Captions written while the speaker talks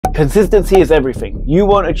Consistency is everything. You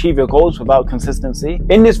won't achieve your goals without consistency.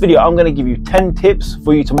 In this video, I'm going to give you 10 tips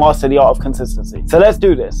for you to master the art of consistency. So let's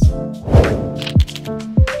do this.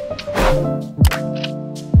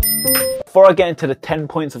 Before I get into the 10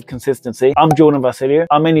 points of consistency, I'm Jordan Vassiliou.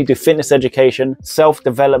 I mainly do fitness education,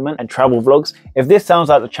 self-development, and travel vlogs. If this sounds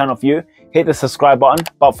like the channel for you, hit the subscribe button.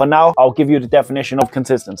 But for now, I'll give you the definition of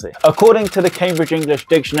consistency. According to the Cambridge English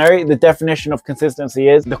Dictionary, the definition of consistency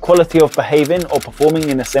is the quality of behaving or performing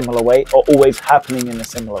in a similar way or always happening in a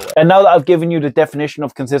similar way. And now that I've given you the definition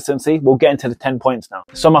of consistency, we'll get into the 10 points now.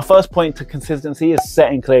 So my first point to consistency is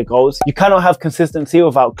setting clear goals. You cannot have consistency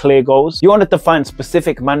without clear goals. You want to define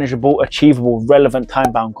specific, manageable, achievable, relevant,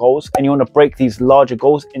 time-bound goals, and you want to break these larger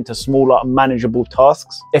goals into smaller, manageable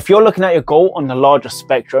tasks. If you're looking at your goal on the larger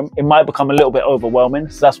spectrum, it might become a little bit overwhelming,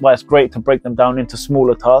 so that's why it's great to break them down into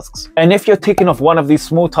smaller tasks. And if you're ticking off one of these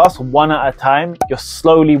small tasks one at a time, you're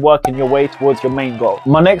slowly working your way towards your main goal.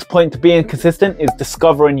 My next point to being consistent is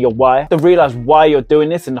discovering your why. To realize why you're doing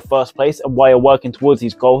this in the first place and why you're working towards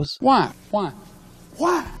these goals. Why?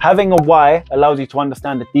 Having a why allows you to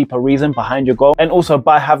understand the deeper reason behind your goal, and also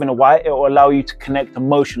by having a why, it will allow you to connect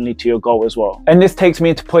emotionally to your goal as well. And this takes me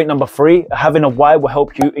into point number 3. Having a why will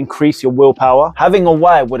help you increase your willpower. Having a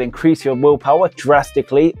why would increase your willpower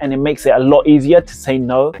drastically, and it makes it a lot easier to say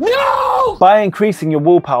no. By increasing your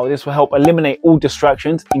willpower, this will help eliminate all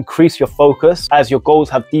distractions, increase your focus as your goals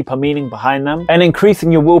have deeper meaning behind them. And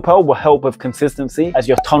increasing your willpower will help with consistency as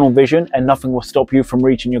your tunnel vision, and nothing will stop you from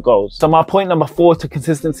reaching your goals. So my point number 4 to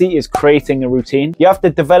consistency is creating a routine. You have to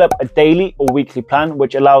develop a daily or weekly plan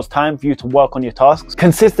which allows time for you to work on your tasks.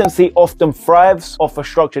 Consistency often thrives off a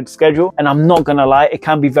structured schedule, and I'm not gonna lie, it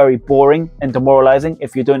can be very boring and demoralizing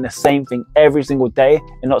if you're doing the same thing every single day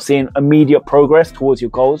and not seeing immediate progress towards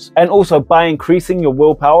your goals. And also by increasing your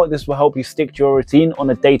willpower, this will help you stick to your routine on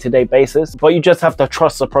a day-to-day basis, but you just have to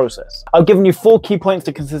trust the process. I've given you 4 key points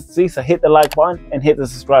to consistency, so hit the like button and hit the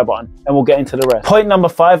subscribe button and we'll get into the rest. Point number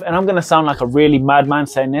 5, and I'm gonna sound like a really madman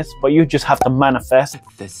saying this, but you just have to manifest.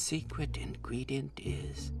 The secret ingredient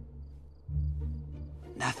is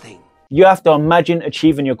nothing. You have to imagine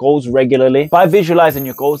achieving your goals regularly. By visualizing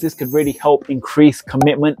your goals, this could really help increase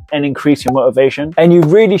commitment and increase your motivation. And you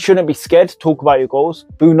really shouldn't be scared to talk about your goals.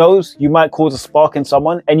 Who knows, you might cause a spark in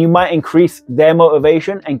someone and you might increase their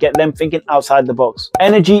motivation and get them thinking outside the box.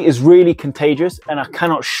 Energy is really contagious, and I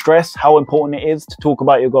cannot stress how important it is to talk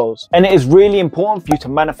about your goals. And it is really important for you to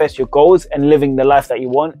manifest your goals and living the life that you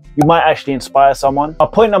want. You might actually inspire someone. Our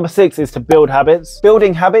point number 6 is to build habits.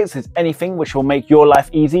 Building habits is anything which will make your life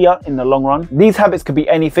easier in the long run. These habits could be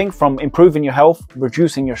anything from improving your health,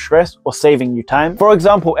 reducing your stress, or saving you time. For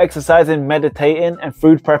example, exercising, meditating, and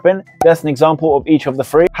food prepping. That's an example of each of the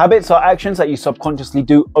 3. Habits are actions that you subconsciously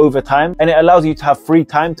do over time, and it allows you to have free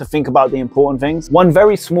time to think about the important things. One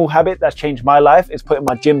very small habit that's changed my life is putting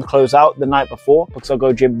my gym clothes out the night before, because I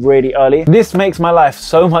go gym really early. This makes my life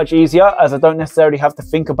so much easier as I don't necessarily have to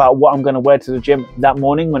think about what I'm going to wear to the gym that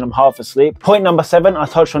morning when I'm half asleep. Point number 7, I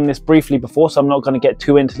touched on this briefly before, so I'm not going to get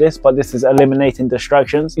too into this, but this is eliminating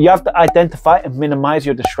distractions. You have to identify and minimize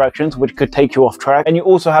your distractions, which could take you off track. And you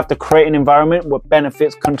also have to create an environment where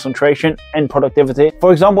benefits concentration and productivity.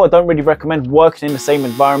 For example, I don't really recommend working in the same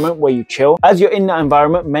environment where you chill. As you're in that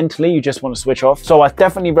environment, mentally, you just want to switch off. So I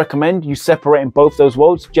definitely recommend you separating both those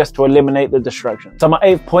worlds just to eliminate the distractions. So my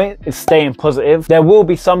 8th point is staying positive. There will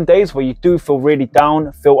be some days where you do feel really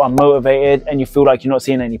down, feel unmotivated, and you feel like you're not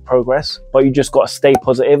seeing any progress, but you just got to stay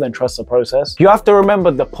positive and trust the process. You have to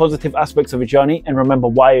remember the positive aspects of your journey and remember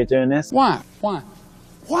why you're doing this. Why?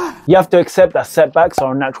 You have to accept that setbacks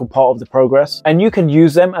are a natural part of the progress, and you can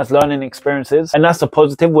use them as learning experiences, and that's a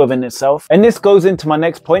positive within itself. And this goes into my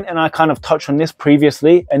next point, and I kind of touched on this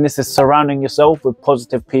previously, and this is surrounding yourself with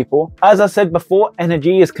positive people. As I said before,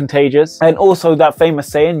 energy is contagious, and also that famous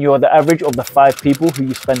saying, you are the average of the 5 people who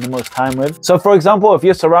you spend the most time with. So for example, if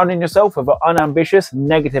you're surrounding yourself with an unambitious,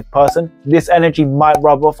 negative person, this energy might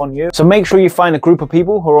rub off on you. So make sure you find a group of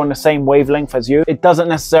people who are on the same wavelength as you. It doesn't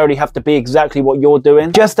necessarily have to be exactly what you're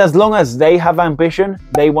doing. Just as long as they have ambition,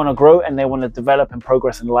 they want to grow and they want to develop and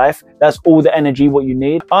progress in life, that's all the energy what you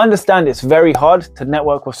need. I understand it's very hard to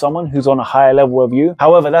network with someone who's on a higher level of you.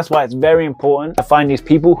 However, that's why it's very important to find these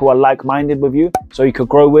people who are like-minded with you so you could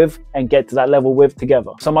grow with and get to that level with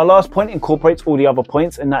together. So my last point incorporates all the other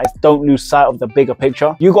points, and that is don't lose sight of the bigger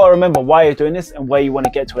picture. You got to remember why you're doing this and where you want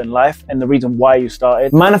to get to in life and the reason why you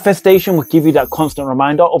started. Manifestation will give you that constant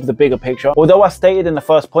reminder of the bigger picture. Although I stated in the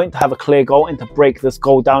first point to have a clear goal and to break this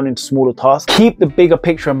goal down into smaller tasks. Keep the bigger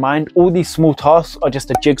picture in mind. All these small tasks are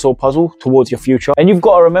just a jigsaw puzzle towards your future. And you've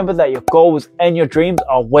got to remember that your goals and your dreams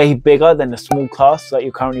are way bigger than the small tasks that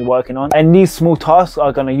you're currently working on. And these small tasks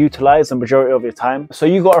are going to utilize the majority of your time. So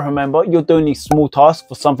you got to remember you're doing these small tasks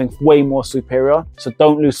for something way more superior. So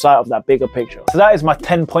don't lose sight of that bigger picture. So that is my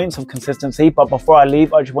 10 points of consistency. But before I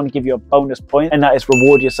leave, I just want to give you a bonus point, and that is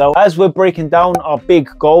reward yourself. As we're breaking down our big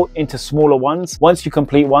goal into smaller ones, once you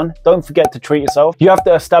complete one, don't forget to treat yourself. You have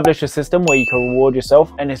to establish a system where you can reward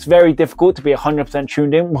yourself, and it's very difficult to be 100%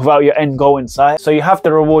 tuned in without your end goal in sight. So you have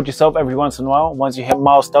to reward yourself every once in a while once you hit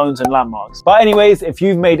milestones and landmarks. But anyways, if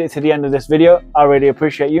you've made it to the end of this video, I really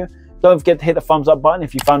appreciate you. Don't forget to hit the thumbs up button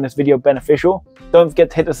if you found this video beneficial. Don't forget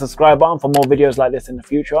to hit the subscribe button for more videos like this in the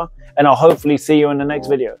future, and I'll hopefully see you in the next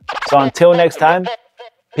video. So until next time,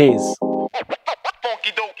 peace.